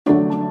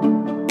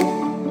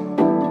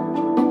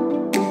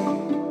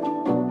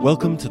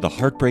Welcome to the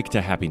Heartbreak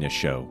to Happiness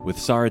Show with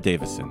Sarah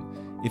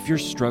Davison. If you're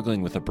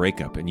struggling with a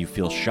breakup and you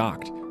feel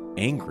shocked,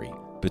 angry,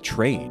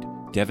 betrayed,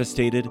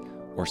 devastated,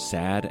 or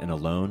sad and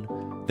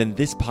alone, then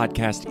this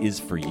podcast is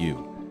for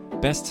you.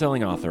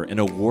 Best-selling author and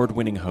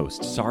award-winning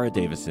host Sarah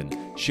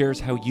Davison shares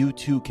how you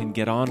too can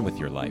get on with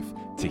your life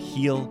to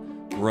heal,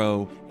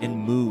 grow, and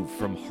move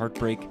from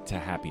heartbreak to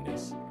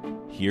happiness.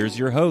 Here's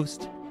your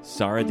host,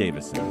 Sarah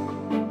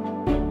Davison.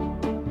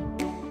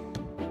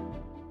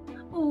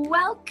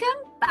 Welcome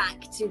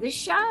back to the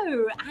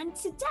show. And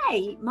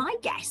today, my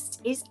guest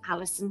is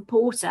Alison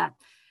Porter.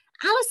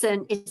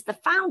 Alison is the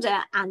founder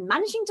and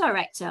managing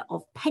director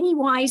of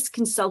Pennywise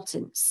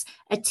Consultants,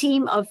 a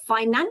team of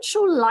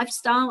financial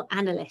lifestyle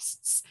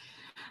analysts.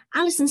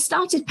 Alison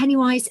started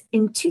Pennywise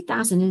in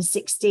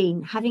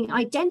 2016, having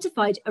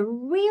identified a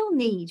real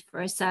need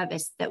for a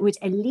service that would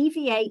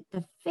alleviate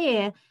the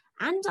fear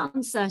and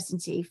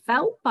uncertainty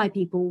felt by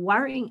people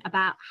worrying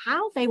about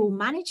how they will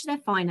manage their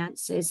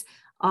finances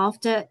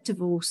after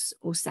divorce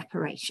or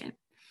separation.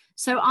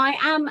 So I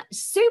am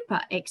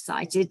super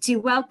excited to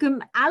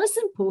welcome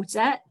Alison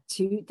Porter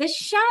to the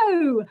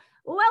show.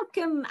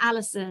 Welcome,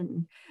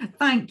 Alison.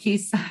 Thank you,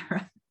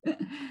 Sarah.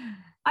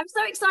 I'm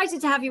so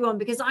excited to have you on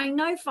because I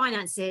know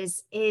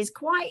finances is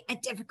quite a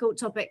difficult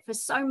topic for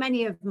so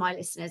many of my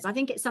listeners. I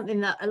think it's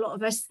something that a lot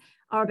of us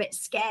are a bit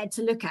scared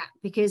to look at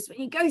because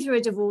when you go through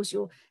a divorce,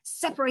 you're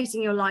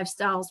separating your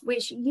lifestyles,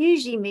 which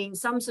usually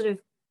means some sort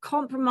of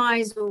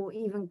compromise or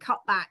even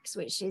cutbacks,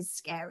 which is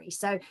scary.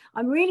 So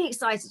I'm really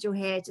excited you're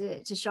here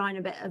to shine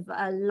a bit of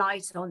a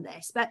light on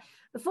this. But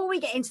before we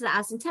get into that,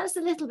 Alison, tell us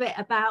a little bit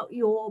about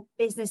your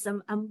business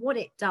and what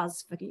it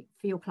does for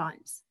your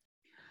clients.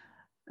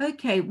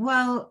 Okay,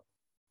 well,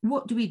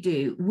 what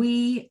do?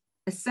 We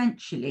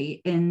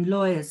essentially, in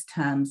lawyers'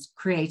 terms,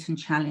 create and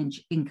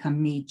challenge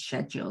income needs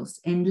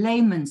schedules. In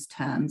layman's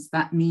terms,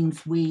 that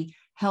means we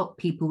help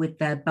people with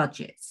their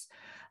budgets.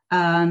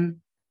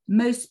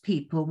 Most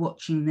people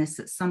watching this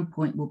at some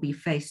point will be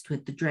faced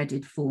with the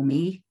dreaded Form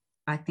E.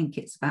 I think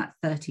it's about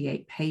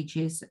 38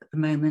 pages at the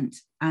moment,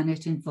 and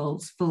it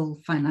involves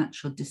full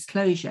financial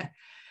disclosure.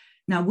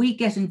 Now, we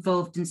get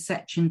involved in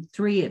section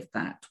 3 of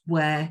that,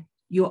 where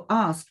you're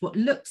asked what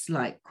looks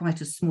like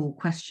quite a small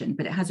question,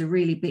 but it has a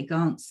really big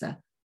answer.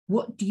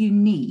 What do you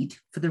need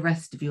for the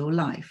rest of your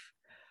life?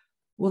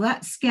 Well,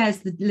 that scares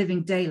the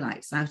living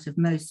daylights out of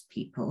most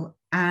people.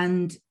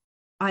 And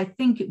I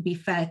think it'd be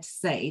fair to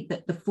say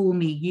that the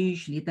Form E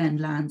usually then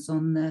lands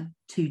on the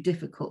too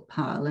difficult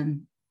pile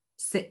and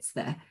sits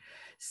there.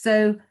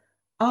 So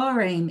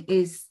our aim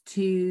is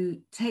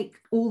to take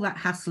all that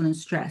hassle and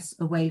stress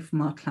away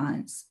from our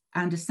clients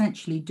and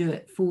essentially do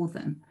it for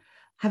them.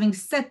 Having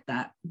said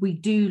that, we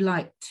do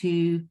like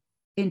to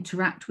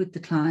interact with the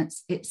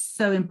clients. It's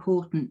so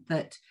important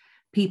that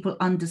people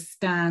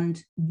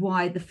understand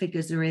why the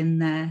figures are in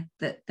there,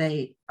 that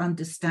they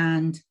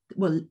understand,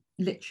 well,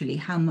 literally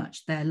how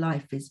much their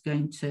life is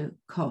going to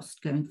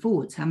cost going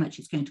forwards, how much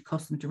it's going to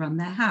cost them to run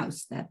their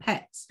house, their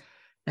pets,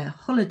 their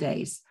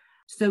holidays.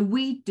 So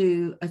we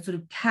do a sort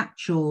of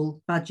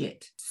catch-all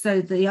budget.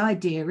 So the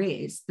idea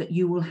is that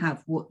you will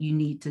have what you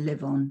need to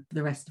live on for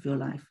the rest of your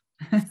life.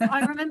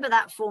 I remember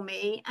that for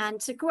me.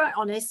 And to be quite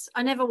honest,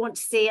 I never want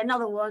to see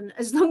another one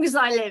as long as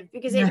I live,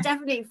 because it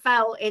definitely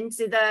fell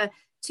into the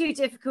too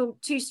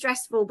difficult, too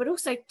stressful, but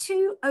also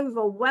too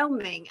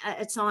overwhelming at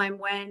a time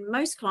when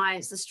most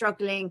clients are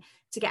struggling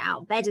to get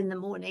out of bed in the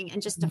morning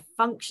and just to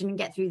function and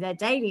get through their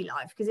daily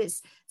life. Because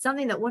it's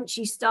something that once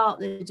you start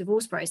the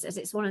divorce process,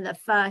 it's one of the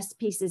first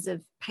pieces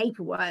of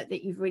paperwork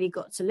that you've really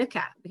got to look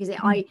at, because it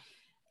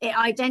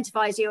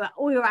identifies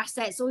all your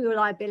assets, all your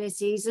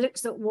liabilities,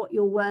 looks at what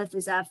you're worth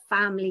as a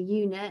family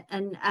unit,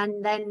 and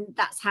then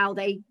that's how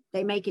they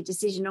make a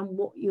decision on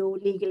what you're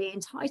legally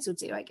entitled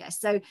to, I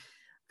guess. So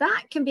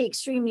that can be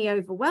extremely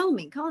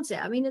overwhelming, can't it?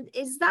 I mean,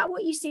 is that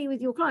what you see with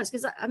your clients?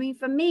 Because I mean,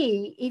 for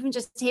me, even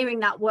just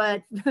hearing that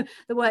word,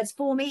 the words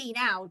 "for me"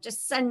 now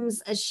just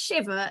sends a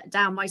shiver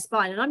down my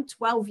spine. And I'm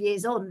 12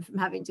 years on from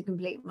having to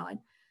complete mine.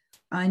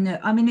 I know.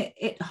 I mean,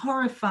 it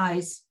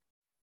horrifies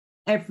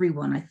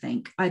everyone, I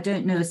think. I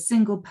don't know a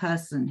single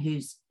person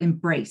who's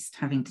embraced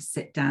having to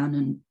sit down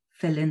and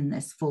fill in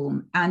this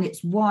form. And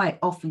it's why it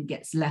often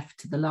gets left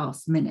to the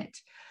last minute.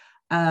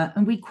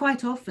 And we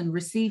quite often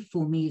receive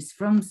Form Es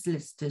from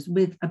solicitors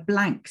with a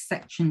blank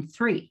section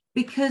 3,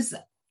 because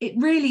it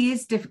really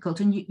is difficult.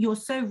 And you're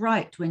so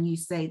right when you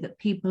say that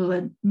people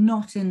are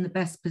not in the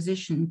best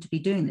position to be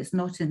doing this,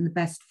 not in the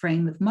best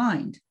frame of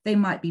mind. They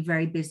might be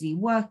very busy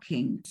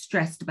working,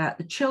 stressed about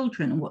the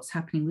children and what's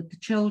happening with the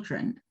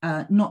children,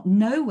 not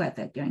know where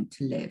they're going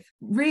to live.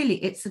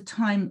 Really, it's a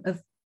time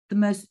of the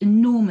most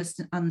enormous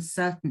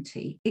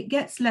uncertainty. It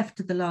gets left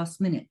to the last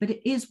minute, but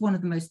it is one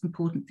of the most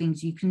important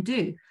things you can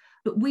do.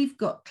 But we've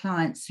got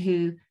clients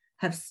who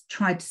have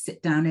tried to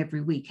sit down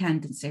every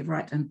weekend and say,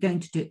 right, I'm going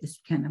to do it this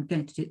weekend, I'm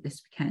going to do it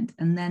this weekend,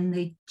 and then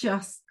they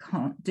just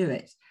can't do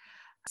it.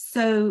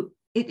 So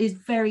it is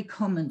very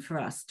common for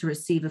us to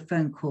receive a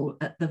phone call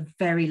at the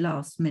very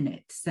last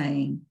minute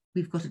saying,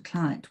 we've got a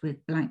client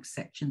with blank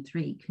section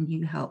 3, can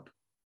you help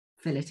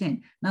fill it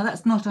in. Now,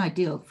 that's not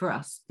ideal for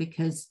us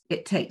because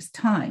it takes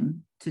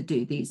time to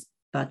do these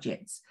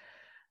budgets.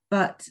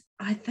 But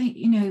I think,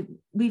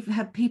 we've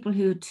had people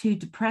who are too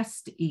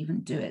depressed to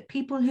even do it.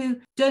 People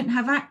who don't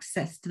have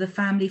access to the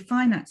family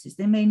finances.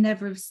 They may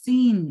never have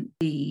seen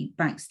the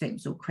bank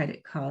statements or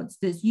credit cards.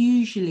 There's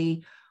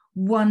usually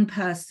one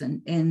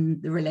person in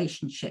the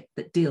relationship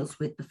that deals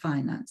with the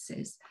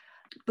finances.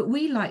 But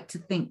we like to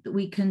think that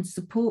we can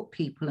support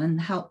people and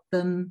help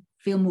them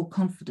feel more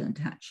confident,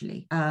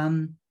 actually.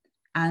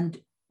 And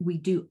we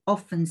do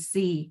often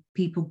see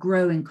people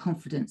grow in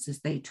confidence as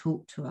they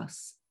talk to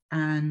us.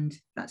 And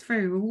that's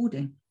very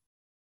rewarding.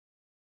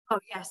 Oh,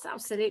 yes,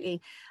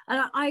 absolutely.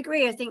 And I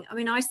agree.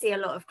 I see a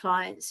lot of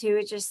clients who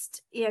are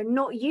just,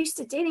 not used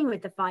to dealing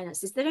with the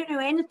finances. They don't know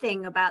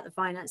anything about the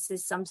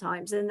finances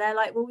sometimes. And they're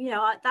like, well,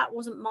 that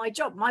wasn't my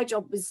job. My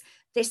job was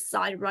this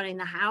side of running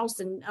the house,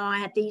 and I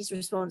had these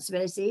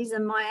responsibilities.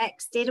 And my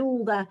ex did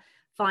all the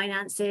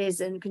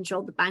finances and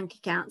controlled the bank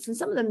accounts. And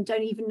some of them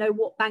don't even know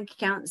what bank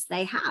accounts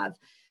they have.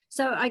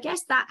 So I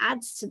guess that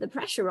adds to the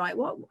pressure, right?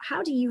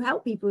 How do you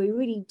help people who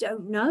really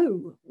don't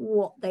know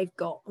what they've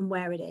got and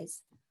where it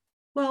is?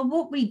 Well,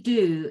 what we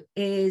do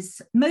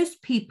is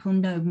most people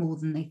know more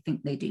than they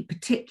think they do,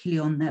 particularly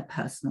on their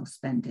personal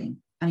spending.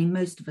 I mean,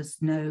 most of us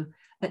know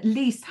at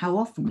least how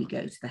often we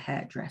go to the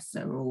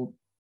hairdresser or,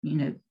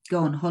 go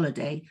on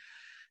holiday.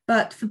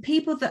 But for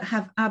people that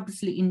have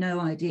absolutely no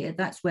idea,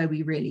 that's where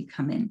we really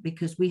come in,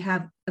 because we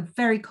have a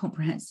very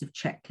comprehensive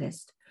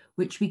checklist,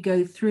 which we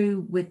go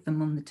through with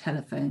them on the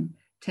telephone.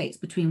 It takes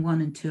between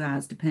 1 and 2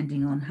 hours,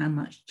 depending on how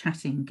much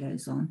chatting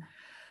goes on.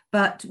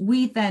 But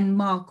we then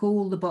mark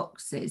all the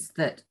boxes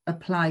that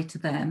apply to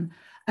them.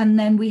 And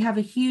then we have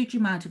a huge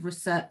amount of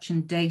research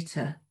and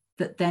data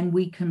that then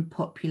we can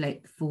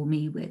populate the Form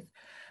E with.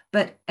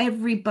 But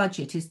every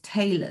budget is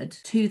tailored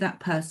to that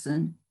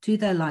person, to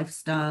their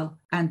lifestyle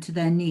and to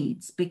their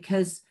needs,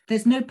 because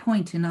there's no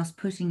point in us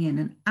putting in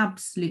an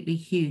absolutely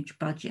huge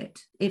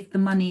budget if the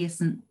money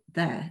isn't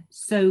there.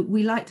 So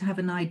we like to have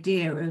an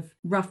idea of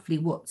roughly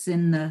what's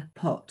in the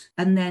pot,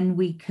 and then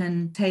we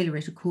can tailor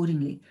it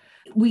accordingly.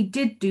 We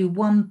did do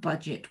one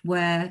budget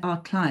where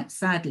our client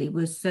sadly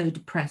was so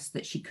depressed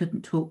that she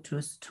couldn't talk to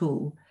us at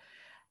all.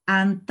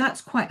 And that's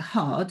quite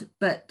hard,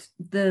 but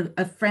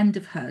a friend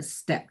of hers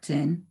stepped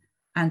in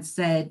and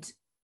said,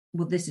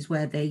 well, this is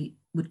where they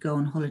would go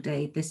on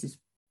holiday. This is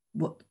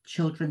what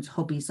children's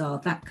hobbies are,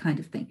 that kind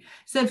of thing.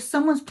 So if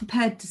someone's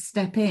prepared to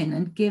step in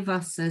and give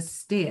us a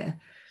steer,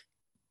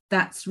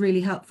 that's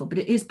really helpful, but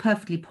it is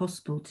perfectly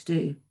possible to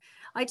do.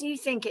 I do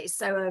think it's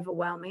so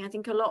overwhelming. I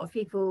think a lot of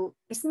people,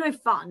 it's no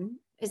fun,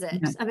 is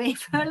it? No. I mean,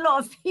 for a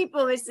lot of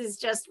people, this is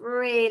just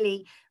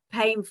really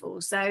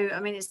painful. So, I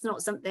mean, it's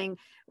not something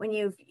when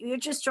you're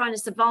just trying to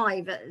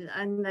survive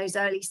in those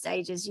early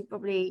stages, you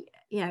probably,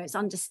 it's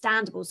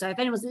understandable. So if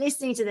anyone's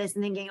listening to this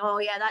and thinking, oh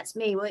yeah, that's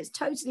me, well, it's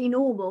totally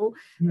normal,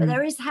 but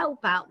there is help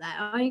out there.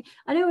 I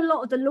know a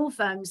lot of the law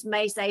firms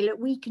may say, look,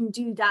 we can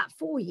do that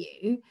for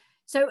you.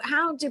 So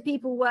how do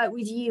people work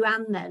with you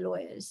and their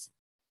lawyers?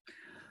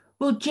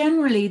 Well,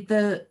 generally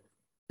the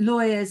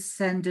lawyers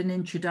send an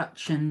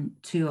introduction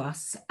to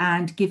us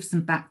and give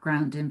some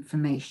background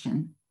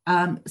information.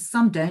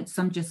 Some don't,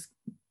 some just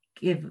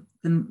give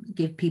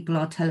people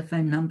our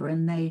telephone number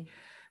and they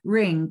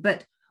ring.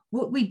 But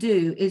what we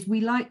do is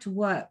we like to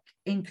work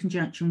in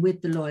conjunction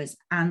with the lawyers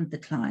and the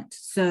client.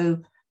 So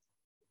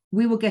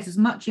we will get as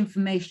much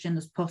information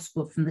as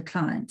possible from the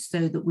client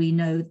so that we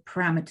know the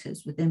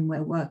parameters within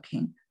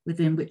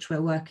which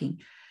we're working.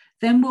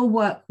 Then we'll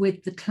work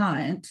with the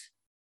client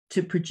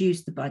to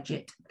produce the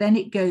budget. Then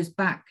it goes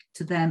back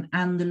to them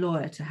and the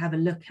lawyer to have a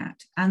look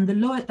at. And the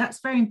lawyer, that's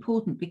very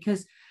important,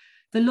 because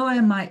the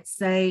lawyer might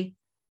say,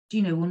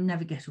 we'll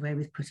never get away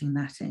with putting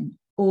that in.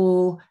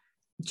 Or,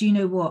 do you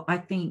know what, I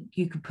think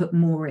you could put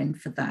more in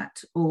for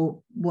that,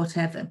 or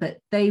whatever. But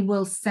they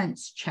will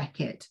sense check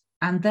it.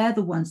 And they're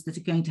the ones that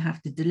are going to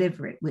have to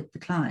deliver it with the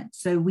client.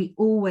 So we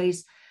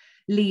always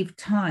leave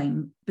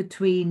time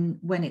between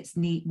when it's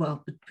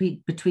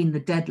between the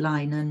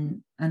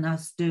deadline and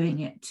us doing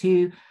it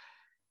to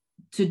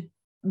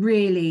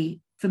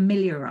really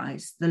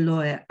familiarize the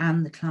lawyer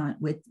and the client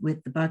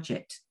with the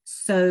budget.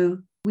 So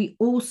we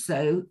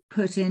also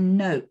put in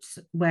notes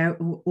where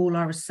all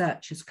our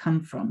research has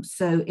come from.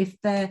 So if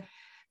they're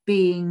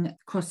being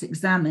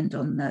cross-examined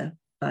on the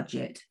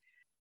budget,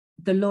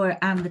 the lawyer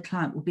and the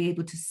client will be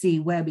able to see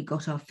where we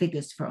got our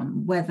figures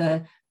from,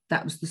 whether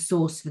that was the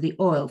source for the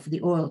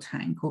oil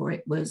tank, or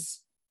it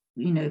was,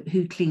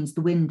 who cleans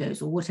the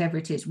windows, or whatever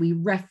it is. We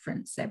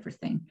reference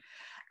everything.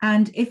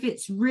 And if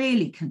it's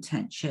really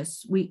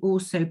contentious, we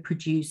also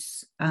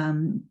produce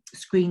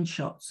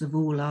screenshots of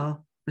all our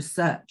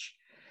research.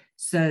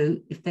 So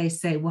if they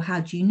say, well,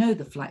 how do you know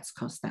the flights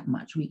cost that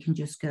much? We can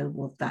just go,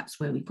 well, that's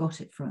where we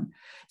got it from.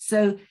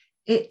 So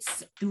the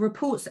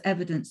report's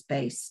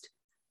evidence-based,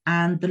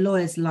 and the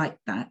lawyers like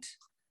that.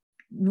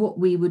 What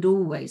we would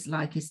always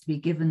like is to be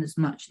given as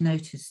much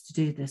notice to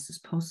do this as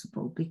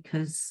possible,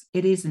 because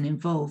it isn't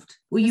involved.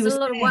 There's a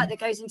lot of work that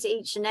goes into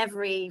each and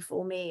every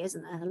Form E,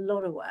 isn't there? A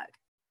lot of work.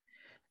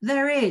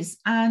 There is.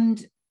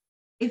 And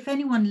if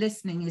anyone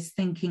listening is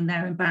thinking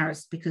they're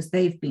embarrassed because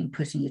they've been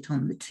putting it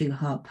on the too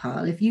hard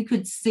pile, if you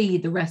could see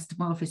the rest of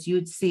my office, you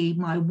would see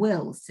my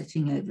will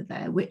sitting over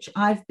there, which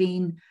I've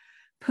been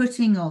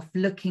putting off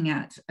looking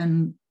at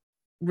and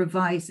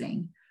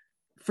revising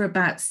for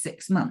about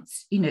 6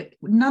 months. You know,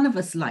 none of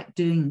us like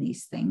doing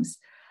these things.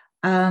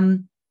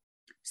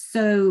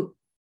 So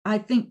I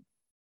think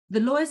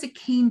the lawyers are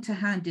keen to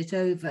hand it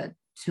over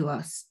to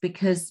us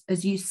because,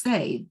 as you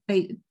say,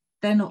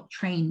 they're not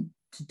trained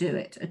to do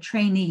it. A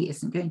trainee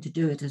isn't going to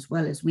do it as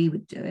well as we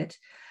would do it.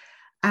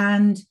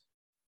 And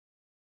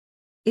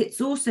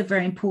it's also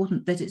very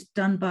important that it's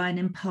done by an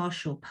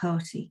impartial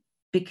party,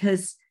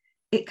 because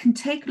it can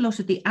take a lot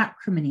of the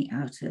acrimony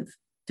out of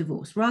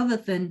divorce, rather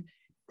than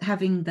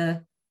having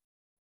the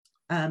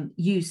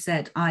you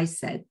said, I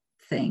said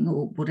thing,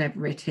 or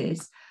whatever it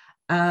is.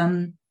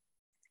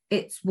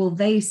 It's, well,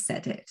 they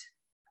said it.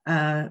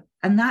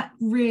 And that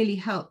really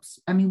helps.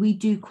 I mean, we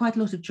do quite a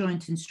lot of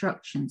joint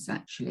instructions,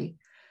 actually.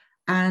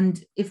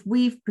 And if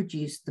we've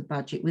produced the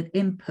budget with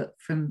input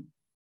from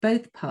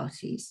both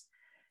parties,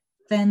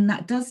 then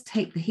that does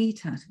take the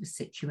heat out of a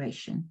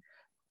situation.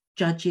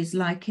 Judges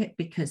like it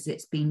because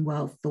it's been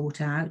well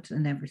thought out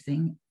and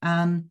everything.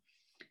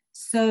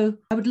 So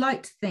I would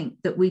like to think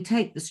that we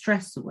take the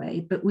stress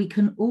away, but we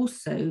can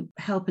also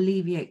help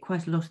alleviate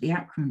quite a lot of the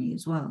acrimony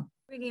as well.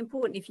 Really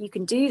important. If you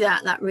can do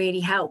that, that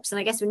really helps. And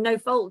I guess with no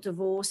fault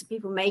divorce,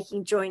 people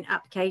making joint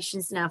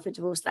applications now for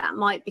divorce, that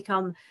might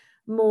become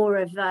more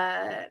of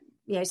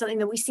something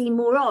that we see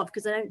more of,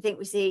 because I don't think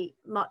we see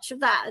much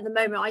of that at the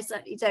moment. I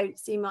certainly don't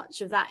see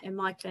much of that in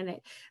my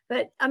clinic.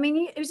 But I mean,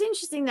 it was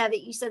interesting there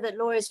that you said that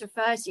lawyers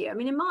refer to you. I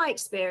mean, in my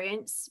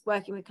experience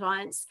working with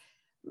clients,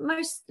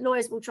 most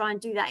lawyers will try and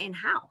do that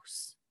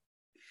in-house.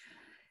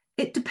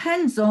 It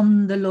depends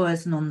on the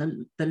lawyers and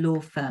on the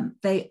law firm.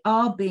 They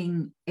are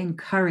being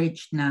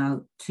encouraged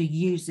now to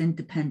use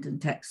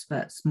independent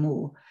experts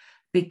more,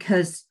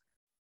 because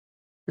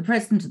the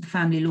president of the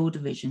Family Law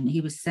Division,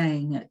 he was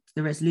saying at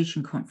the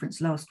Resolution Conference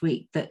last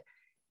week that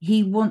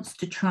he wants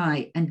to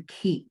try and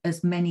keep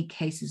as many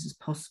cases as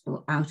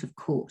possible out of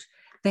court.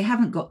 They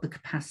haven't got the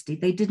capacity.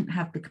 They didn't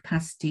have the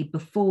capacity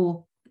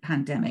before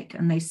pandemic,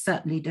 and they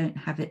certainly don't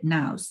have it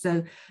now.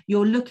 So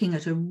you're looking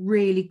at a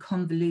really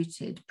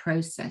convoluted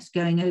process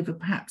going over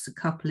perhaps a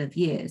couple of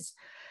years.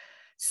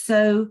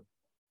 So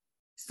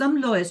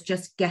some lawyers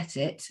just get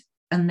it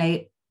and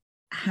they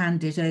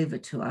hand it over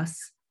to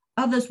us.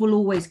 Others will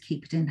always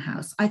keep it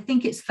in-house. I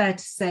think it's fair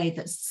to say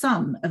that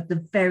some of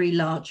the very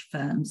large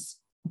firms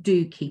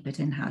do keep it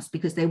in-house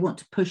because they want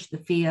to push the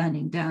fee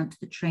earning down to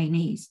the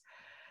trainees.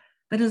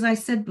 But as I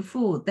said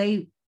before,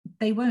 they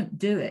won't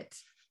do it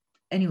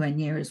anywhere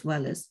near as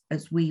well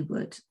as we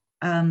would.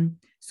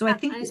 So I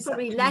think it's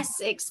probably less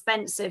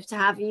expensive to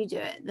have you do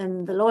it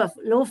than the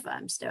law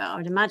firms do it, I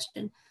would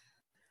imagine.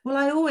 Well,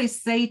 I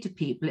always say to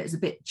people, it's a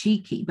bit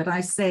cheeky, but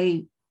I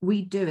say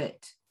we do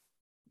it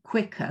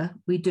quicker,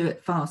 we do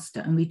it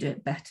faster, and we do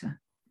it better.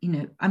 You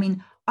know, I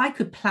mean, I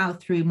could plow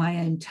through my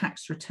own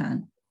tax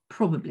return,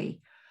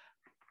 probably,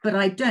 but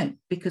I don't,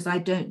 because I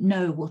don't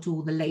know what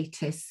all the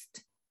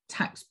latest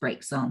tax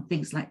breaks are and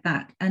things like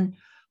that. And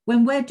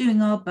when we're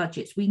doing our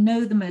budgets, we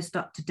know the most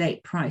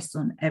up-to-date price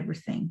on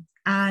everything.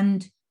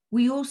 And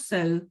we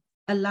also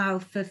allow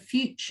for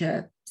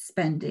future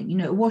spending. You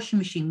know, a washing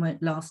machine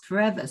won't last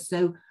forever.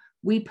 So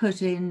we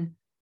put in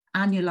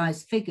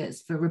annualized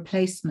figures for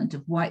replacement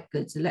of white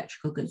goods,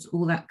 electrical goods,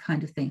 all that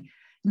kind of thing.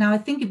 Now, I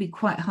think it'd be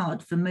quite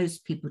hard for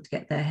most people to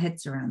get their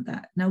heads around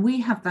that. Now,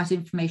 we have that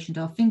information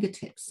at our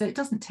fingertips, so it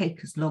doesn't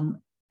take us long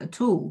at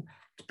all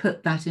to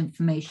put that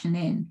information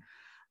in.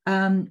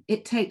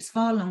 It takes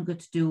far longer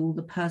to do all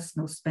the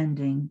personal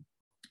spending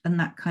and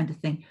that kind of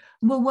thing.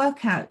 And we'll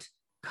work out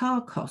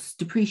car costs,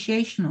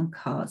 depreciation on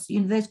cars.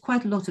 You know, there's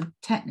quite a lot of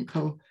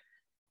technical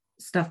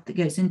stuff that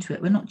goes into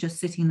it. We're not just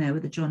sitting there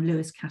with a John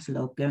Lewis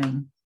catalogue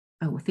going,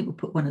 oh, I think we'll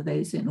put one of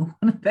those in or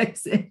one of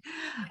those in.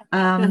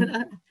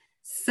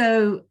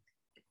 So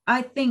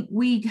I think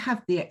we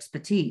have the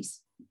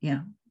expertise.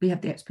 Yeah, we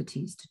have the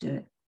expertise to do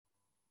it.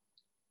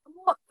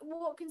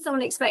 What can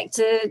someone expect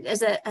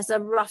as a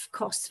rough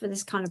cost for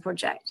this kind of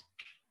project?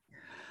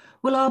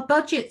 Well, our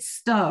budgets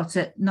start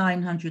at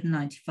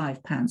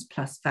 £995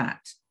 plus VAT.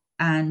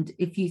 And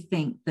if you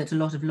think that a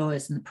lot of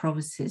lawyers in the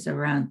provinces are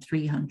around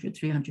 £300,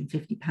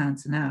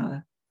 £350 an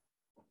hour,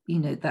 you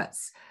know,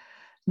 that's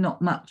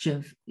not much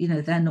of, you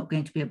know, they're not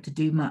going to be able to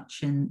do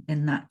much in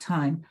that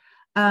time.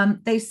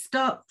 They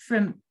start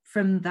from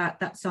that.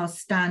 That's our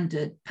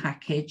standard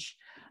package.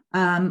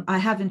 I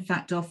have, in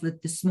fact,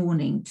 offered this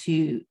morning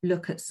to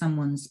look at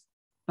someone's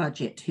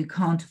budget who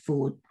can't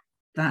afford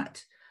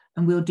that,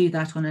 and we'll do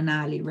that on an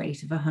hourly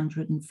rate of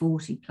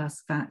 140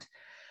 plus VAT.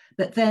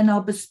 But then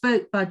our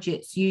bespoke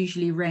budgets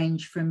usually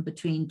range from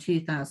between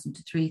 2,000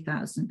 to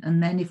 3,000.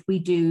 And then if we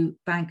do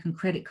bank and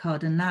credit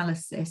card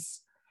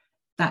analysis,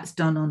 that's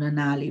done on an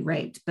hourly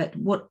rate. But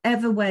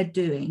whatever we're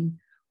doing,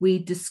 we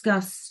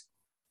discuss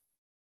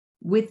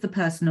with the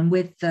person and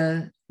with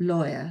the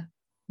lawyer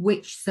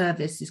which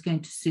service is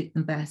going to suit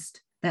them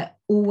best. They're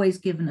always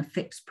given a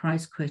fixed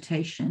price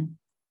quotation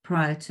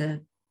prior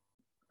to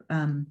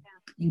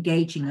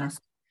engaging us,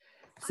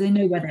 so they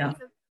know where they are.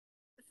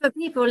 For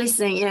people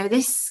listening,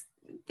 this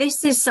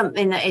is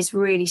something that is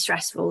really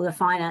stressful, the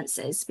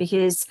finances,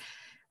 because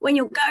when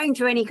you're going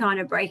through any kind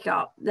of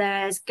breakup,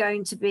 there's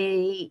going to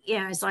be,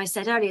 as I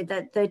said earlier,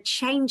 the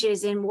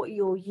changes in what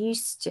you're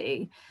used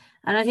to.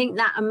 And I think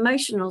that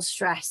emotional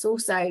stress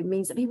also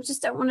means that people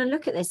just don't want to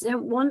look at this. They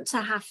don't want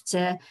to have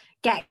to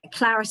get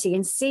clarity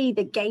and see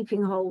the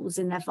gaping holes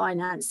in their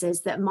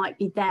finances that might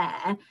be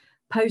there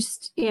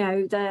post,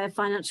 the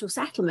financial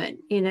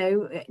settlement.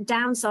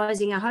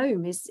 Downsizing a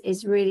home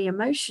is really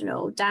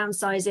emotional.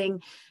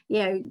 Downsizing,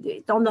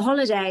 on the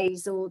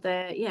holidays, or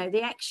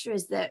the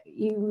extras that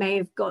you may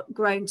have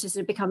grown to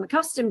sort of become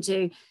accustomed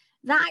to,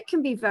 that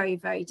can be very,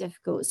 very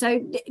difficult. So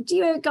do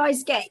you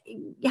guys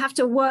you have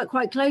to work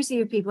quite closely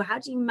with people? How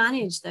do you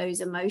manage those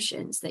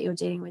emotions that you're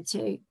dealing with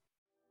too?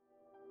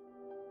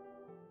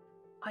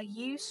 Are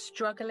you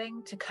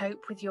struggling to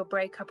cope with your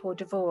breakup or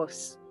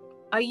divorce?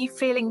 Are you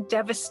feeling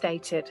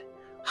devastated,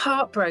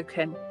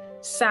 heartbroken,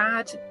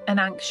 sad and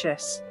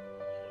anxious?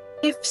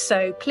 If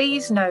so,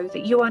 please know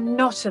that you are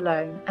not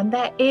alone and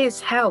there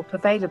is help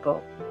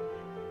available.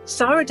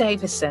 Sara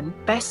Davison,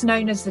 best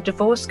known as the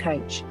Divorce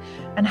Coach,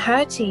 and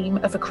her team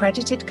of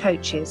accredited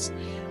coaches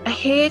are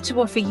here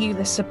to offer you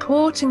the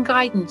support and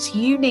guidance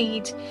you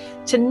need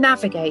to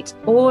navigate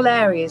all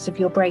areas of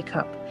your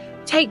breakup,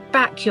 take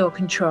back your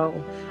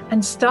control,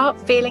 and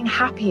start feeling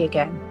happy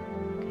again.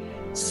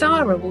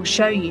 Sara will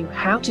show you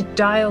how to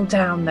dial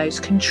down those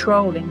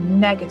controlling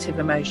negative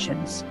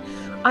emotions,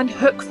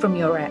 unhook from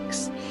your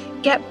ex,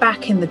 get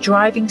back in the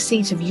driving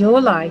seat of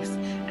your life,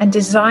 and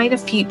design a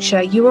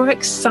future you are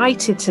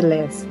excited to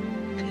live.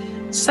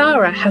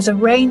 Sara has a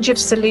range of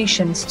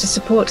solutions to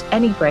support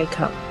any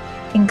breakup,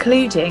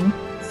 including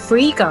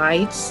free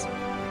guides,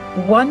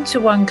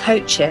 one-to-one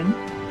coaching,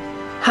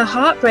 her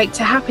Heartbreak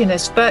to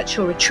Happiness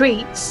virtual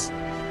retreats,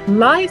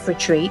 live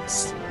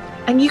retreats,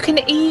 and you can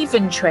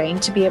even train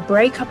to be a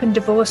breakup and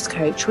divorce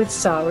coach with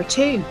Sara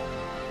too.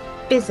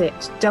 Visit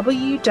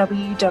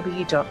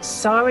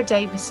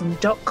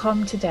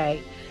www.saradavison.com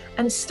today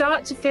and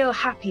start to feel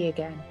happy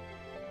again.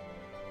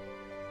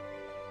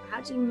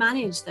 How do you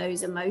manage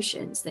those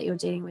emotions that you're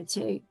dealing with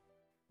too?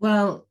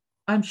 Well,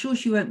 I'm sure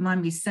she won't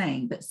mind me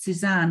saying, but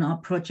Suzanne, our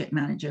project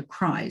manager,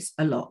 cries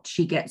a lot.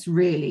 She gets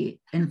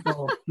really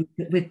involved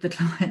with the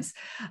clients.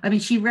 I mean,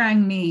 she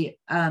rang me,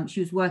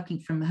 she was working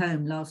from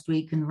home last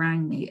week and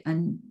rang me,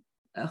 and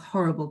a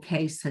horrible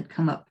case had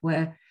come up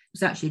where it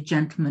was actually a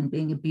gentleman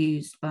being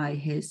abused by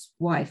his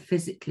wife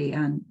physically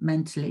and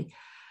mentally.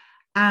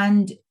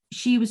 And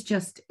she was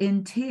just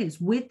in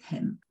tears with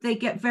him. They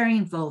get very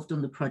involved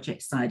on the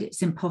project side.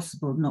 It's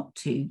impossible not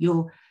to.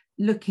 You're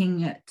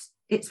looking at,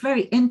 it's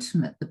very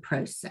intimate, the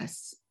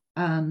process.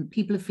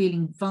 People are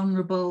feeling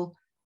vulnerable.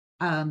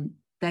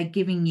 They're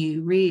giving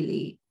you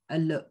really a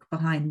look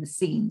behind the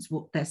scenes,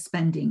 what they're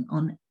spending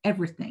on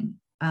everything.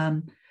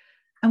 And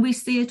we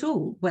see it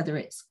all, whether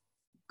it's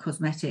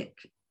cosmetic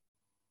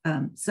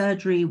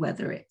surgery,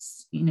 whether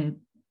it's,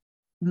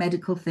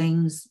 medical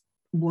things,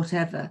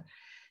 whatever.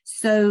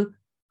 So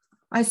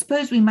I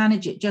suppose we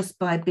manage it just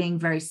by being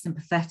very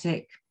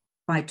sympathetic,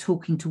 by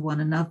talking to one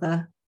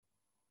another.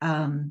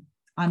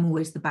 I'm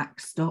always the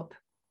backstop.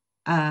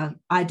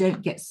 I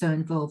don't get so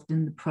involved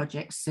in the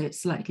project, so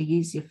it's slightly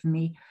easier for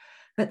me.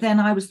 But then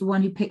I was the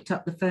one who picked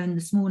up the phone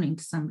this morning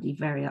to somebody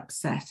very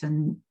upset.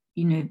 And,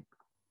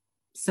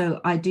 so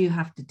I do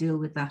have to deal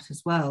with that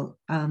as well.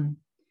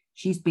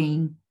 She's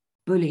been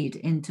bullied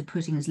into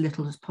putting as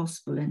little as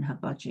possible in her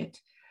budget.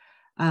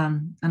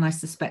 And I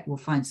suspect we'll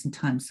find some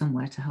time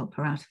somewhere to help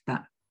her out of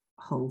that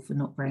hole for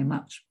not very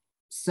much.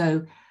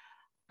 So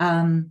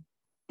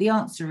the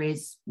answer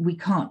is we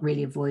can't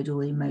really avoid all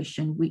the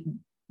emotion.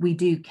 We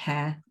do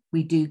care.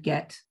 We do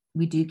get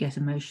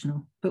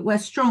emotional, but we're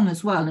strong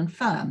as well and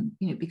firm,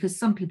 because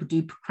some people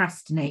do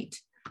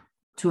procrastinate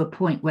to a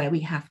point where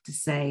we have to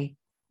say,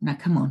 now,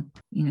 come on,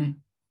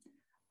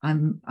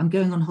 I'm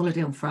going on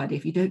holiday on Friday.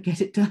 If you don't get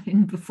it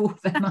done before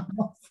then, I'm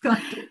off.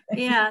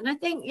 Yeah, and I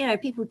think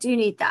people do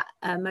need that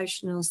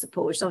emotional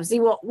support, which is obviously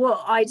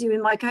what I do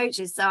with my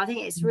coaches. So I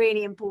think it's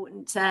really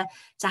important to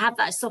have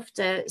that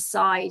softer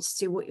side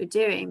to what you're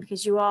doing,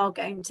 because you are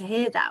going to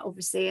hear that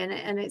obviously,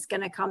 and it's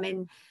going to come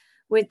in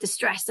with the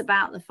stress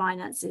about the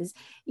finances.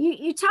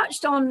 You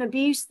touched on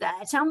abuse there.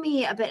 Tell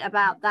me a bit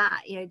about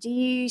that. Do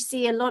you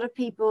see a lot of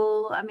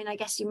people? I mean, I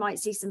guess you might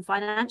see some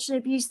financial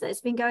abuse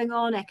that's been going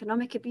on,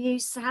 economic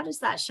abuse. How does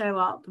that show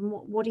up, and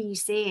what are you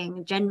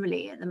seeing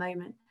generally at the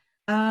moment?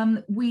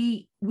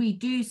 We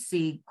do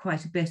see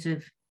quite a bit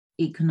of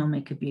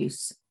economic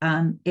abuse.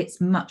 It's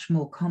much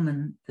more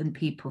common than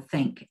people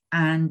think,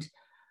 and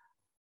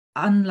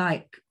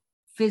unlike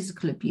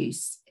physical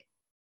abuse,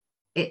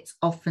 it's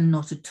often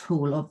not at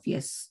all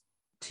obvious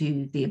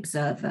to the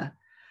observer.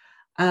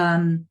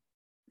 Our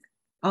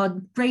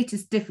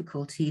greatest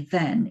difficulty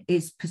then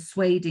is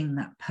persuading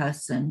that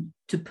person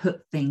to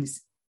put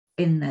things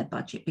in their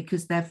budget,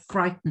 because they're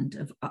frightened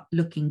of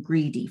looking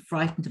greedy,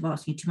 frightened of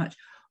asking too much,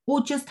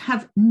 or just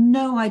have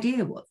no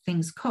idea what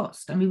things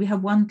cost. I mean, we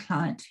had one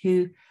client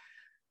who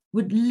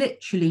would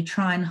literally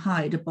try and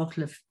hide a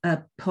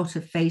pot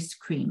of face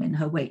cream in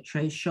her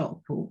Waitrose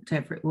shop or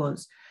whatever it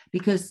was,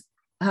 because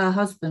her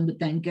husband would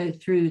then go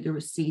through the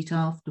receipt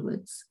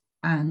afterwards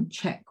and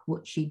check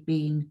what she'd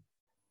been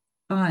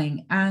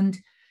buying. And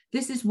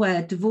this is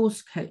where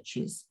divorce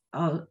coaches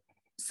are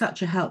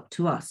such a help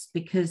to us,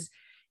 because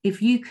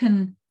if you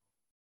can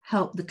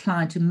help the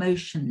client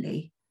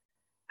emotionally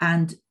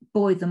and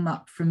buoy them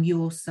up from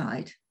your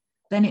side,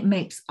 then it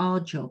makes our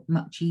job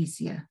much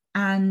easier.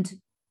 And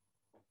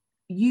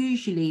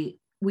usually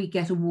we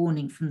get a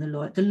warning from the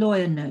lawyer. The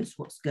lawyer knows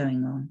what's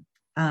going on.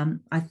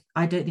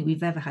 I don't think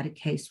we've ever had a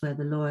case where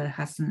the lawyer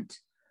hasn't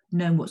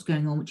known what's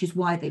going on, which is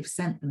why they've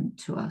sent them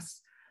to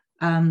us.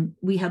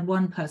 We had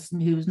one person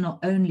who was not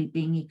only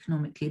being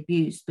economically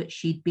abused, but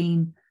she'd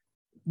been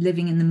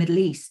living in the Middle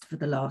East for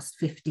the last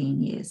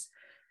 15 years.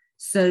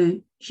 So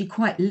she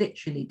quite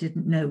literally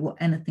didn't know what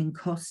anything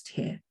cost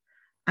here.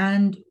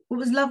 And what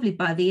was lovely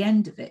by the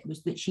end of it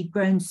was that she'd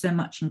grown so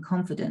much in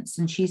confidence,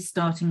 and she's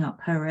starting up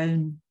her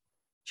own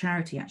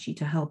charity actually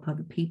to help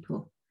other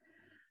people.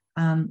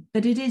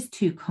 But it is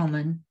too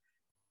common.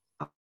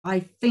 I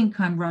think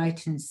I'm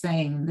right in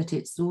saying that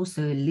it's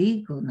also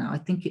illegal now. I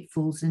think it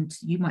falls into,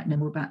 you might know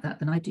more about that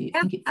than I do. Yeah,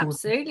 I think it falls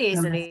absolutely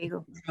is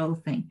illegal. Control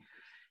thing.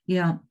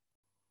 Yeah.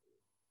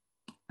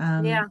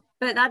 Yeah,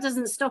 but that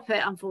doesn't stop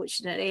it,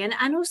 unfortunately.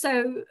 And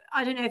also,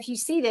 I don't know if you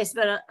see this,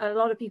 but a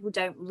lot of people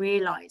don't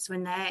realize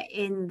when they're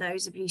in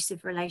those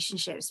abusive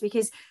relationships,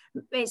 because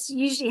it's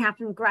usually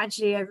happened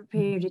gradually over a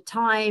period of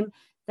time.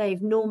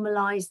 They've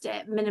normalized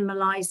it,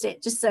 minimalized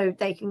it, just so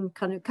they can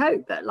kind of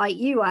cope. But like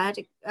you, I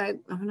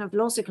mean, I've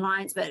lots of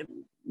clients, but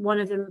one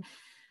of them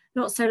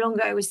not so long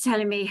ago was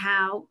telling me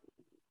how,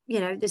 you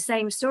know, the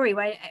same story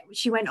where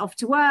she went off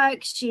to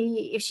work.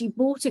 If she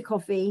bought a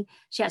coffee,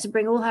 she had to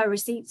bring all her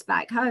receipts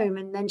back home,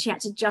 and then she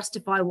had to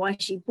justify why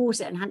she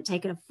bought it and hadn't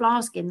taken a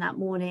flask in that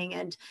morning,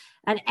 and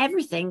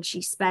everything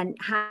she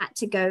spent had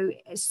to go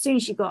as soon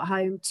as she got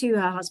home to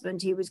her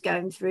husband, who was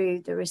going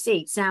through the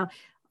receipts. Now,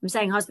 I'm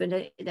saying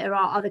husband, there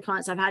are other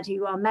clients I've had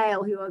who are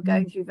male who are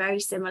going through very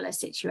similar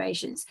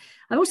situations.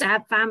 I've also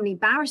had family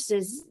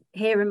barristers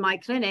here in my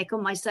clinic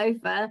on my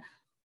sofa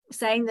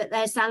saying that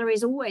their salary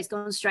has always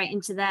gone straight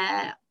into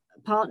their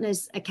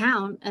partner's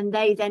account, and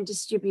they then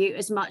distribute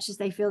as much as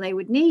they feel they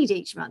would need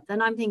each month.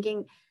 And I'm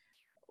thinking,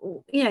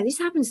 you know, this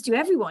happens to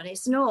everyone.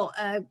 It's not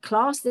a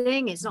class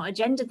thing. It's not a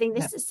gender thing.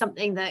 This is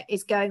something that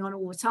is going on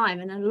all the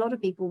time. And a lot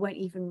of people won't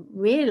even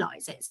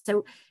realize it. So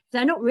if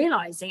they're not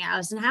realizing it,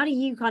 Alison, how do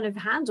you kind of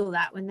handle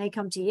that when they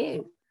come to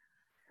you?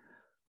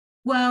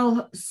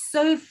 Well,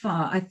 so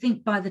far, I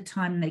think by the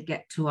time they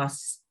get to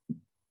us,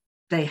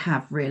 they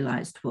have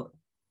realized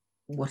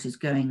what is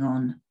going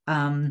on.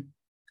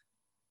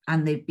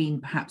 And they've been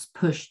perhaps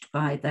pushed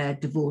by their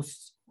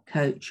divorce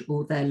coach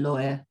or their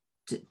lawyer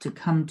to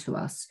come to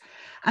us.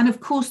 And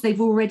of course,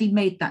 they've already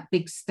made that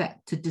big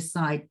step to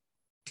decide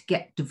to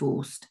get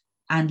divorced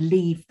and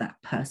leave that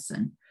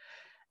person.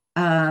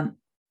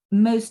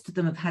 Most of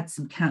them have had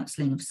some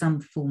counselling of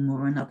some form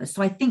or another.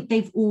 So I think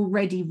they've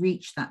already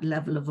reached that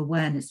level of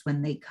awareness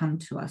when they come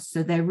to us.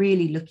 So they're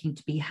really looking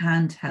to be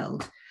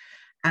handheld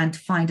and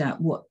find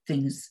out what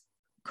things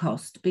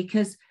cost.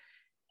 Because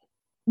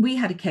we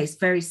had a case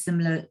very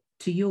similar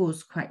to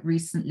yours quite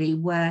recently,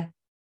 where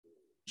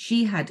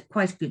she had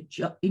quite a good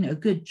job, you know, a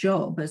good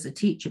job as a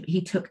teacher, but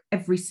he took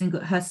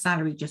her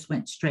salary just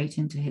went straight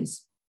into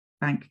his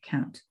bank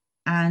account,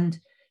 and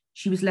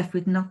she was left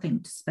with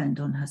nothing to spend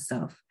on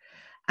herself.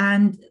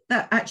 And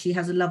that actually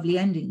has a lovely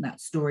ending, that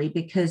story,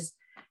 because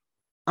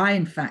I,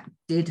 in fact,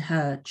 did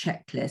her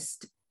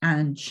checklist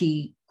and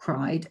she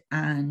cried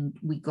and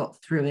we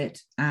got through it.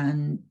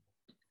 And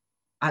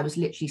I was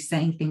literally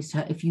saying things to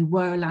her. If you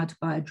were allowed to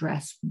buy a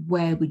dress,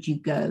 where would you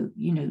go?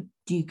 You know,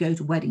 do you go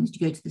to weddings? Do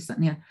you go to this, that,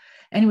 and the other?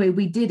 Anyway,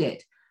 we did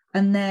it.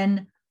 And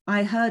then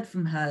I heard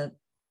from her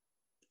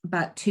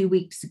about 2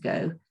 weeks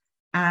ago,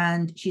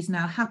 and she's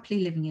now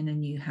happily living in a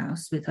new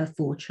house with her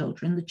 4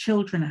 children. The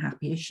children are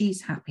happier.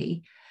 She's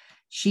happy.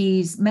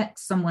 She's met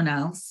someone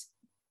else,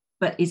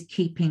 but is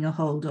keeping a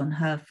hold on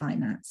her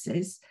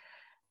finances.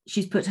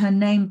 She's put her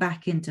name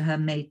back into her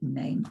maiden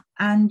name,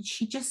 and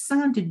she just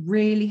sounded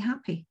really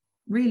happy,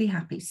 really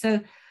happy.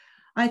 So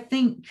I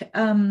think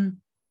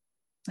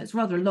it's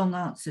rather a long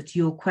answer to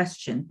your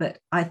question, but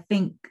I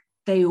think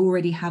they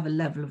already have a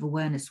level of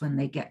awareness when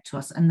they get to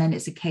us, and then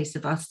it's a case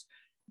of us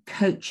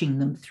coaching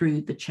them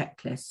through the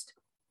checklist.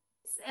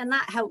 And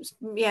that helps,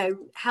 you know,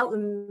 help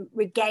them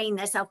regain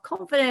their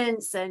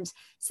self-confidence and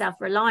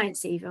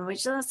self-reliance even,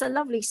 which that's a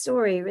lovely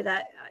story with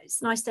that.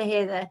 It's nice to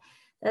hear that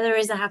there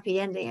is a happy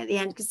ending at the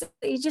end, because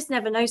you just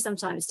never know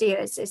sometimes, do you?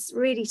 It's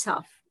really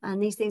tough,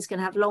 and these things can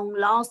have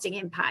long-lasting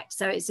impact.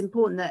 So it's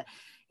important that,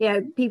 you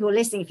know, people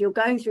listening, if you're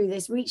going through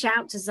this, reach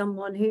out to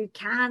someone who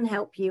can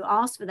help you,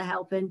 ask for the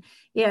help. And,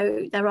 you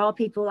know, there are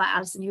people like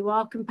Alison who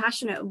are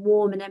compassionate and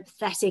warm and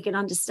empathetic and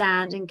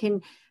understand and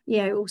can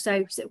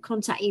also sort of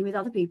contact you with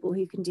other people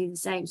who can do the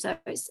same. So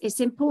it's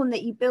important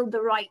that you build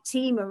the right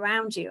team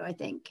around you, I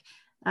think,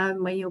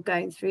 when you're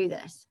going through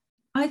this.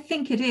 I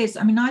think it is.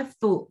 I mean, I've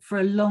thought for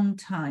a long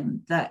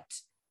time that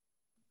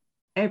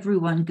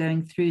everyone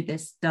going through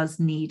this does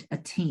need a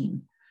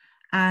team.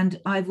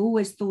 And I've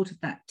always thought of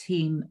that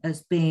team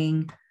as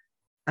being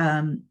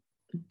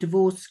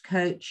divorce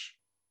coach,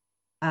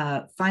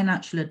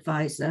 financial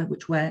advisor,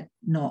 which we're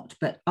not,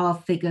 but our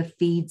figure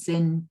feeds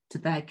into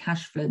their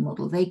cash flow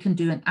model. They can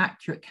do an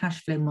accurate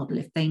cash flow model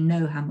if they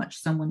know how much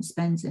someone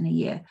spends in a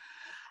year.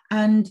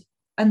 And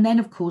then,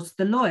 of course,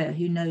 the lawyer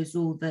who knows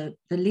all the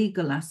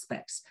legal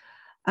aspects.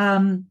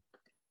 And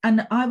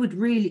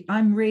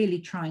I'm really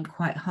trying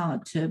quite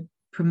hard to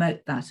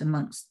promote that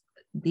amongst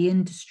the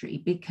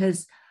industry,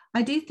 because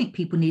I do think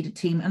people need a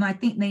team, and I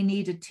think they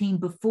need a team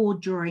before,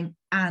 during,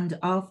 and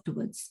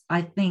afterwards.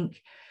 I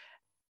think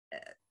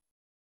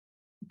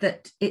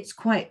that it's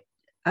quite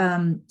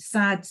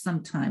sad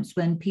sometimes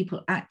when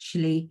people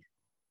actually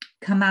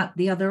come out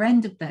the other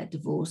end of their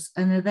divorce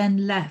and are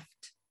then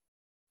left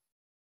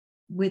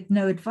with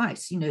no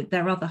advice.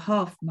 Their other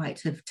half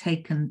might have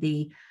taken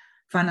the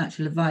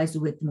financial advisor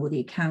with them, or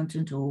the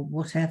accountant, or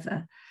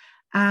whatever.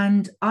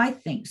 And I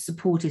think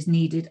support is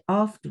needed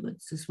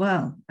afterwards as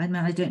well. I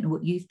mean, I don't know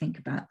what you think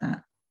about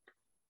that.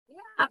 Yeah,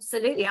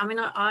 absolutely. I mean,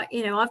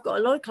 I've got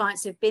a lot of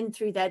clients who've been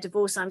through their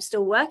divorce. I'm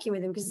still working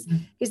with them because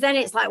then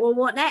it's like, well,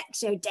 what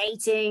next?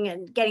 Dating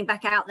and getting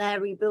back out there,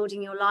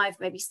 rebuilding your life,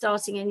 maybe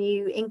starting a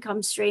new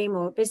income stream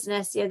or a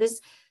business. There's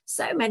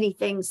so many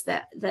things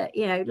that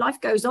life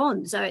goes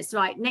on. So it's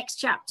like next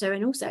chapter.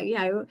 And also,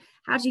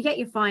 how do you get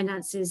your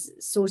finances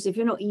sorted if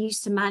you're not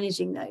used to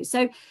managing those?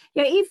 So,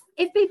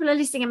 if people are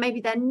listening and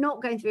maybe they're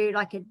not going through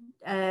like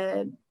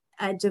a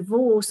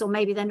divorce, or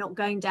maybe they're not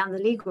going down the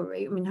legal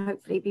route. I mean,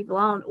 hopefully people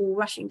aren't all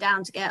rushing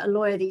down to get a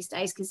lawyer these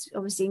days, because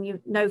obviously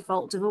no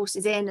fault divorce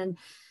is in, and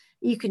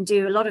you can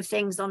do a lot of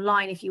things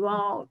online if you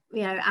are,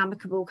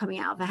 amicable, coming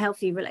out of a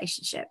healthy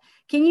relationship.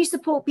 Can you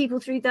support people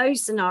through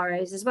those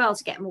scenarios as well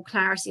to get more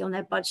clarity on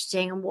their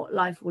budgeting and what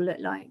life will look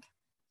like?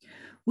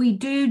 We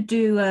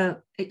do a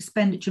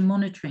expenditure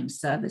monitoring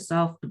service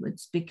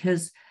afterwards,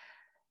 because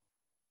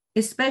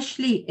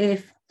especially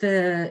if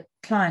the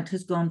client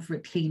has gone for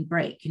a clean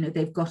break,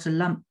 they've got a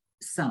lump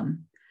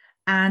sum,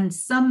 and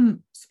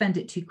some spend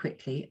it too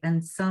quickly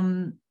and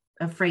some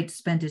are afraid to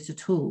spend it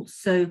at all.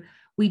 So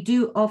we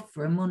do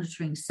offer a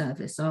monitoring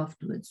service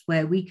afterwards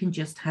where we can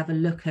just have a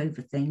look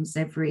over things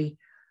every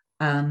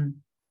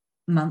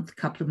month,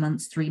 couple of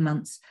months, 3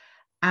 months,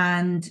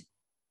 and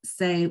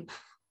say,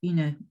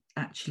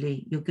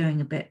 actually, you're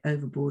going a bit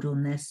overboard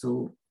on this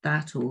or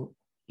that, or,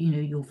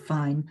 you're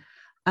fine.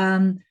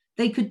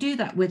 They could do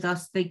that with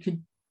us. They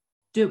could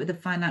do it with a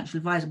financial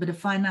advisor, but a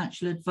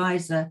financial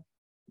advisor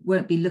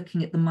won't be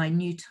looking at the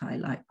minutiae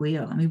like we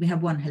are. I mean, we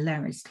have one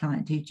hilarious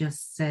client who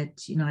just said,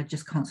 I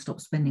just can't stop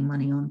spending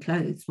money on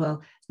clothes.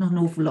 Well, it's not an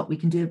awful lot we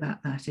can do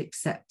about that,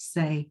 except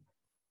say,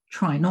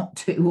 try not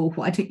to, or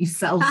why don't you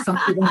sell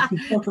something off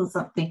your pot or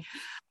something.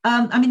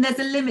 I mean, there's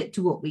a limit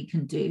to what we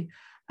can do.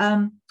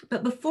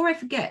 But before I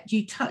forget,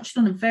 you touched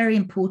on a very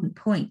important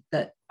point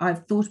that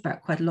I've thought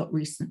about quite a lot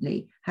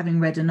recently, having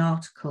read an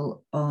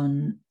article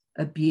on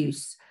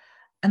abuse.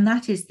 And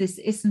that is, this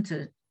isn't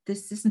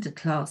a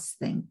class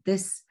thing.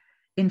 This,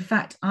 in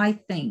fact, I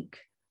think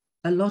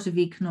a lot of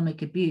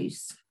economic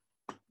abuse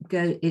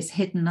is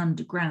hidden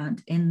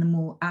underground in the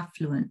more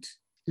affluent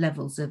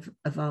levels of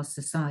our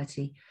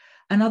society.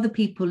 And other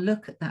people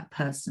look at that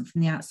person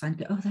from the outside and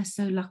go, oh, they're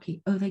so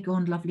lucky. Oh, they go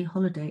on lovely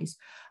holidays.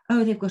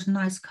 Oh, they've got a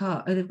nice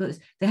car. Oh, they've got this.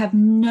 They have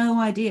no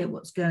idea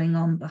what's going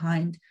on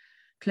behind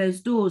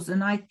closed doors.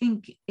 And I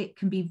think it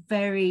can be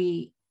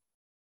very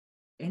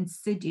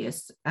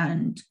insidious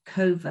and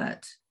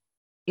covert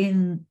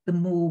in the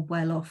more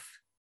well-off.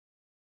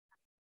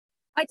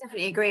 I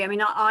definitely agree. I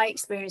mean, I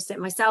experienced it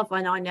myself,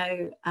 and I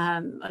know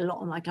a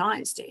lot of my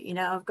clients do.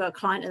 I've got a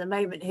client at the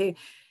moment who,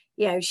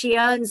 she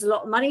earns a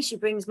lot of money. She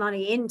brings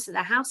money into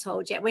the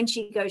household. Yet when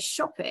she goes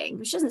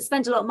shopping, she doesn't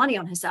spend a lot of money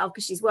on herself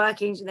because she's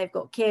working and they've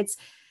got kids.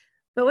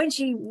 But when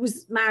she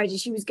was married and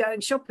she was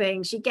going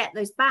shopping, she'd get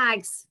those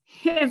bags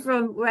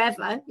from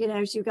wherever,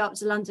 she'd go up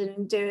to London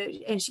and do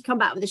it, and she'd come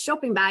back with the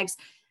shopping bags.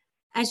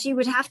 And she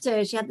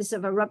had this sort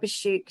of a rubbish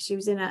chute. She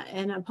was in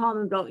an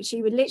apartment block.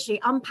 She would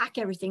literally unpack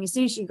everything as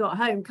soon as she got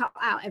home, cut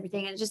out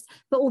everything, and just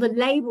put all the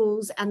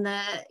labels and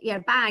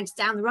the bags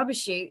down the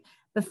rubbish chute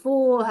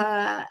before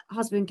her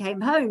husband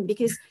came home.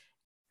 Because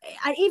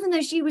even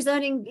though she was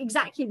earning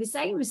exactly the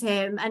same as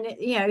him, and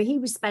he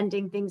was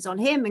spending things on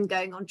him and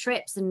going on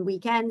trips and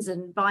weekends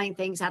and buying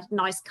things, had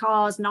nice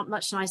cars, not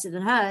much nicer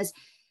than hers,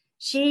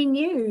 she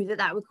knew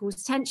that would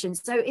cause tension.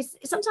 So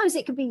sometimes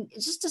it could be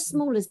just as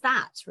small as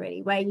that,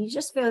 really, where you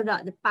just feel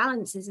that the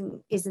balance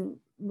isn't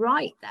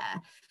right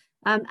there.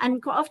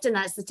 And quite often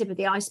that's the tip of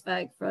the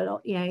iceberg for a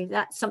lot.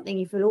 That's something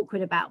you feel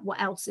awkward about.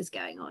 What else is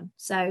going on?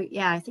 So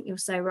yeah, I think you're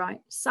so right.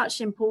 Such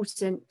an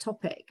important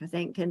topic, I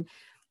think. And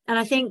And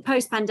I think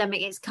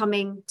post-pandemic, it's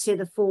coming to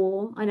the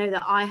fore. I know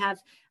that I have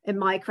in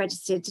my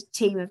accredited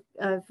team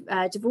of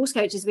divorce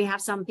coaches, we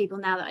have some people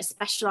now that are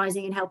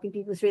specializing in helping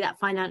people through that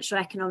financial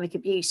economic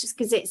abuse, just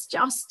because it's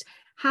just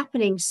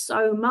happening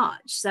so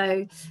much.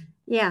 So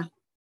yeah,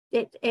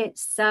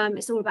 it's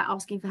all about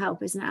asking for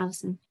help, isn't it,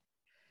 Alison?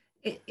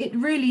 It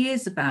really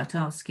is about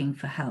asking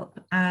for help.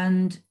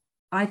 And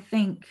I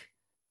think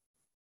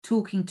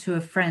talking to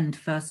a friend,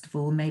 first of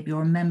all, maybe,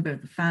 or a member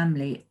of the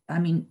family, I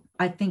mean,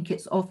 I think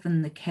it's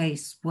often the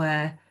case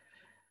where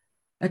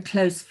a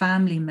close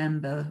family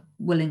member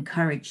will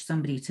encourage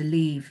somebody to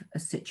leave a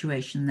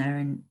situation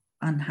they're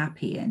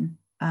unhappy in.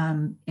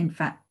 In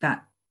fact,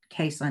 that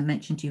case I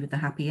mentioned to you with the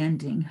happy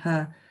ending,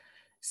 her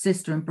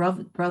sister and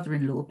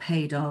brother-in-law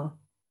paid our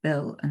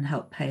bill and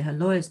helped pay her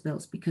lawyer's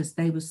bills because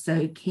they were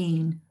so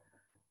keen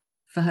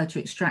for her to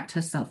extract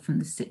herself from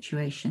the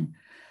situation.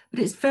 But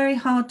it's very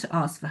hard to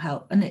ask for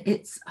help, and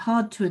it's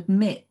hard to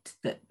admit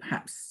that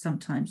perhaps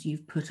sometimes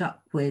you've put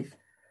up with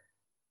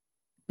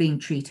being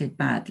treated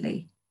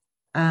badly.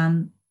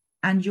 And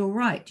you're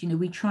right,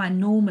 we try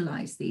and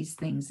normalize these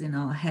things in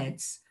our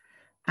heads,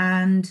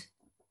 and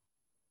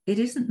it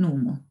isn't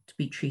normal to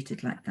be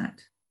treated like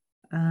that.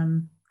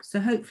 So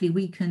hopefully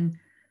we can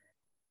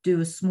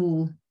do a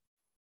small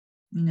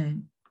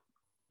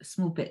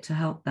bit to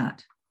help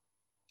that.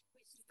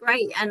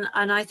 Great. And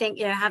I think,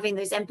 having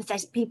those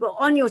empathetic people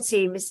on your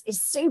team is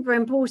super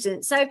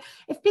important. So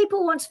if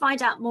people want to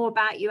find out more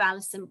about you,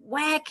 Alison,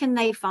 where can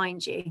they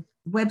find you?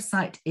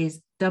 Website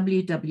is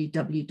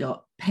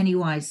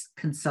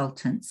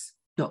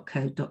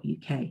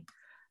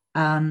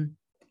www.pennywiseconsultants.co.uk.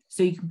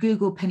 So you can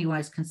Google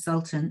Pennywise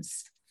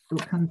Consultants, it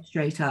will come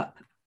straight up.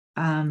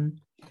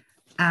 And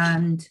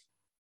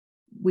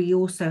we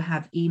also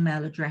have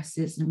email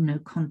addresses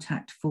and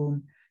contact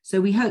form.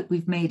 So we hope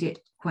we've made it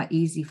quite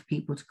easy for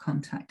people to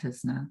contact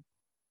us now.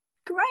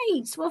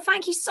 Great. Well,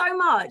 thank you so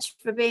much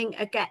for being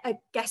a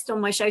guest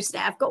on my show today.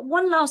 I've got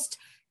one last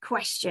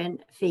question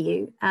for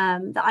you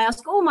that I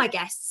ask all my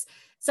guests.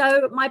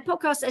 So my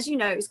podcast, as you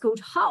know, is called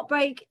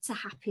Heartbreak to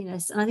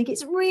Happiness. And I think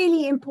it's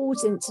really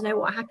important to know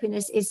what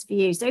happiness is for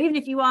you. So even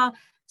if you are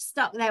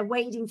stuck there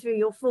wading through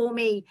your For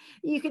Me,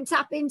 you can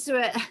tap into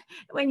it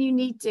when you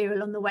need to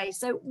along the way.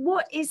 So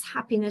what is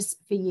happiness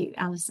for you,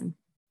 Alison?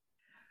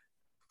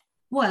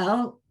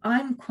 Well,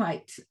 I'm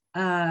quite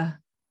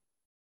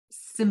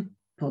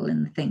simple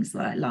in the things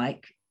that I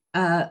like.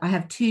 I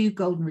have 2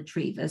 golden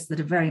retrievers that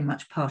are very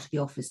much part of the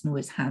office and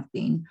always have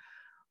been.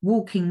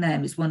 Walking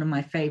them is one of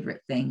my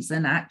favorite things.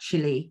 And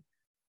actually,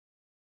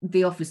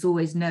 the office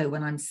always know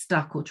when I'm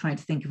stuck or trying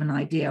to think of an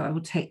idea, I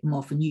will take them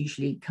off and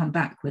usually come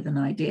back with an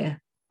idea.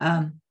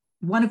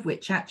 One of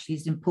which actually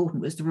is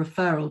important was the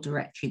referral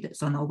directory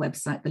that's on our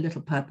website, the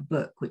Little Purple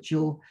Book, which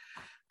your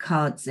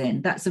cards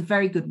in. That's a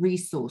very good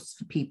resource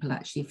for people,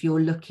 actually, if you're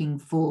looking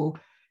for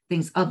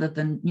things other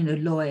than,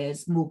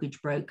 lawyers,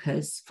 mortgage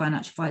brokers,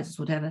 financial advisors,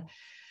 whatever.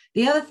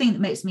 The other thing that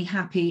makes me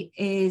happy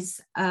is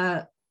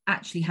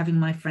actually having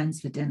my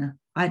friends for dinner.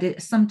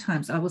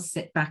 Sometimes I will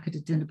sit back at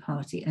a dinner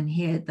party and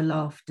hear the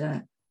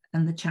laughter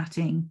and the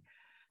chatting,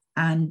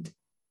 and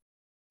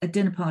a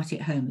dinner party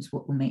at home is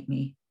what will make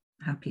me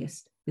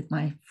happiest, with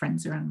my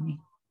friends around me.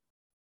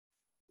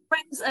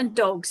 Friends and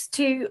dogs,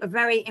 2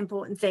 very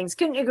important things.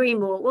 Couldn't agree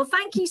more. Well,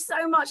 thank you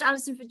so much,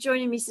 Alison, for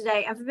joining me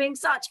today and for being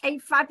such a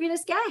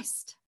fabulous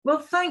guest. Well,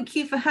 thank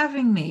you for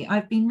having me.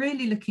 I've been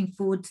really looking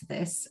forward to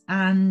this,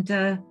 and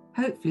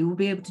hopefully we'll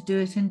be able to do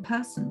it in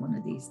person one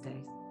of these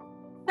days.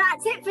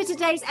 That's it for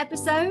today's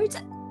episode.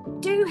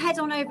 Do head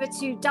on over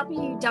to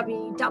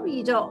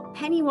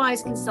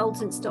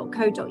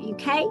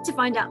www.pennywiseconsultants.co.uk to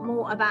find out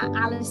more about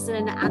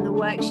Alison and the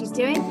work she's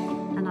doing.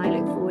 And I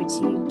look forward to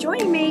you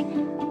joining me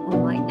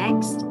on my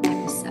next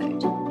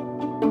episode.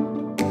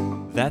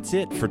 That's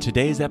it for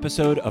today's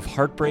episode of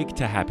Heartbreak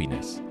to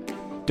Happiness.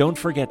 Don't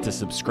forget to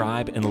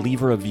subscribe and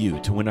leave a review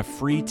to win a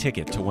free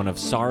ticket to one of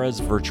Sarah's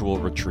virtual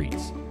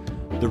retreats.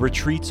 The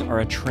retreats are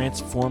a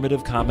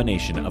transformative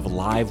combination of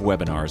live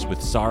webinars with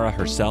Sarah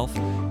herself,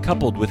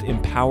 coupled with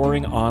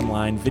empowering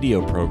online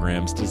video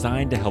programs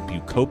designed to help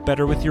you cope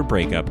better with your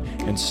breakup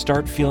and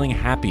start feeling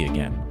happy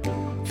again.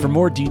 For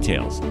more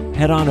details,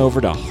 head on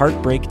over to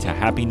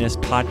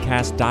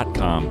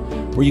heartbreaktohappinesspodcast.com,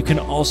 where you can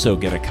also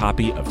get a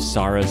copy of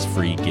Sarah's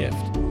free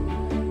gift.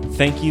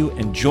 Thank you,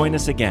 and join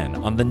us again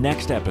on the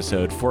next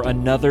episode for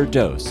another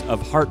dose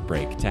of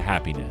Heartbreak to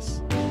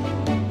Happiness.